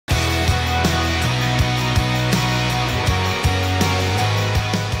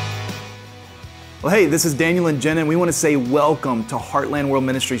Well, hey, this is Daniel and Jenna, and we want to say welcome to Heartland World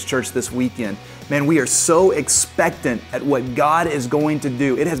Ministries Church this weekend. Man, we are so expectant at what God is going to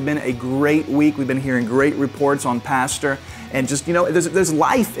do. It has been a great week. We've been hearing great reports on Pastor, and just, there's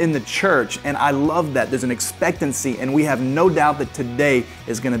life in the church, and I love that. There's an expectancy, and we have no doubt that today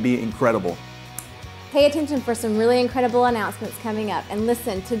is going to be incredible. Pay attention for some really incredible announcements coming up. And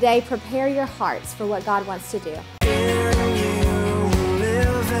listen, today, prepare your hearts for what God wants to do.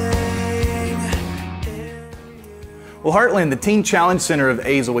 Well, Heartland, the Teen Challenge Center of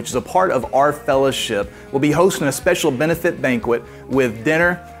Azle, which is a part of our fellowship, will be hosting a special benefit banquet with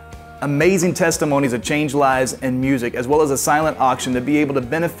dinner, amazing testimonies of changed lives, and music, as well as a silent auction to be able to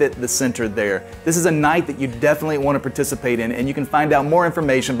benefit the center there. This is a night that you definitely want to participate in, and you can find out more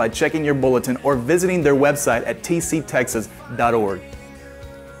information by checking your bulletin or visiting their website at tctexas.org.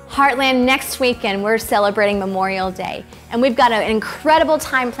 Heartland, next weekend we're celebrating Memorial Day, and we've got an incredible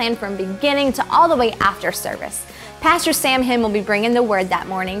time planned from beginning to all the way after service. Pastor Sam Hinn will be bringing the word that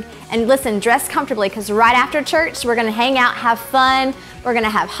morning. And listen, dress comfortably, because right after church, we're going to hang out, have fun. We're going to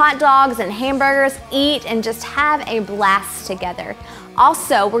have hot dogs and hamburgers, eat, and just have a blast together.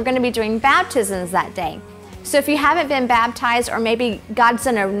 Also, we're going to be doing baptisms that day. So if you haven't been baptized, or maybe God's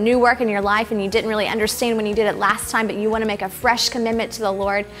done a new work in your life and you didn't really understand when you did it last time, but you want to make a fresh commitment to the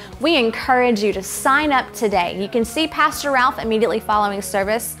Lord, we encourage you to sign up today. You can see Pastor Ralph immediately following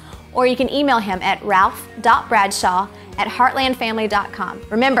service, or you can email him at ralph.bradshaw@heartlandfamily.com.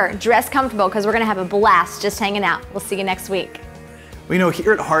 Remember, dress comfortable, because we're going to have a blast just hanging out. We'll see you next week. Well,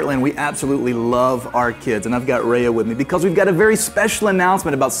 here at Heartland, we absolutely love our kids, and I've got Rhea with me because we've got a very special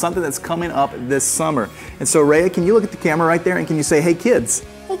announcement about something that's coming up this summer. And so, Rhea, can you look at the camera right there, and can you say, hey, kids?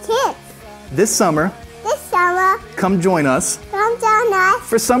 Hey, kids. This summer, come join us.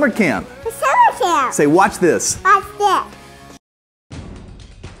 For summer camp. Say, watch this. Watch this.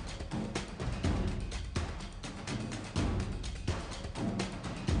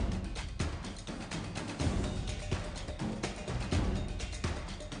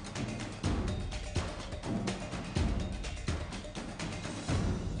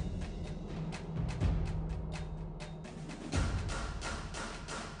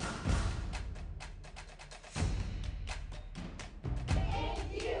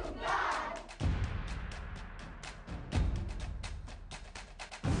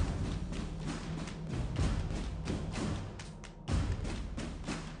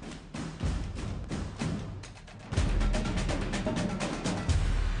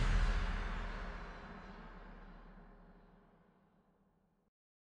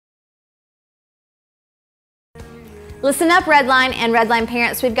 Listen up, Redline and Redline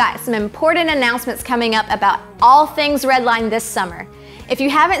parents. We've got some important announcements coming up about all things Redline this summer. If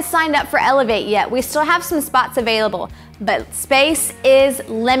you haven't signed up for Elevate yet, we still have some spots available, but space is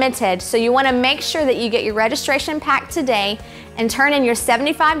limited. So you want to make sure that you get your registration pack today and turn in your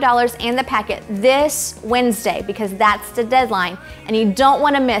 $75 and the packet this Wednesday, because that's the deadline. And you don't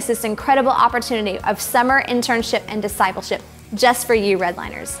want to miss this incredible opportunity of summer internship and discipleship just for you,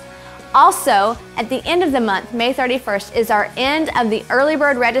 Redliners. Also, at the end of the month, May 31st, is our end of the early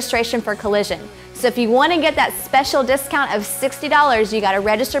bird registration for Collision. So if you want to get that special discount of $60, you got to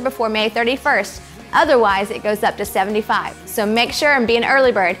register before May 31st. Otherwise, it goes up to $75. So make sure and be an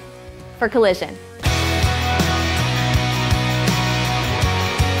early bird for Collision.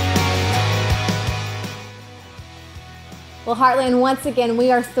 Well, Heartland, once again, we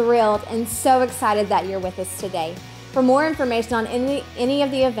are thrilled and so excited that you're with us today. For more information on any of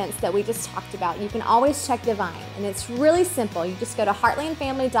the events that we just talked about, you can always check The Vine, and it's really simple. You just go to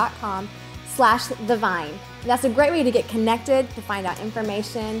heartlandfamily.com/The Vine. That's a great way to get connected, to find out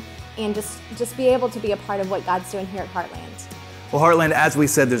information, and just be able to be a part of what God's doing here at Heartland. Well, Heartland, as we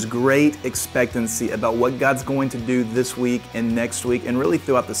said, there's great expectancy about what God's going to do this week and next week, and really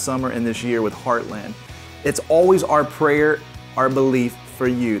throughout the summer and this year with Heartland. It's always our prayer, our belief for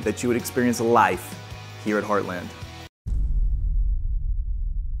you that you would experience life here at Heartland.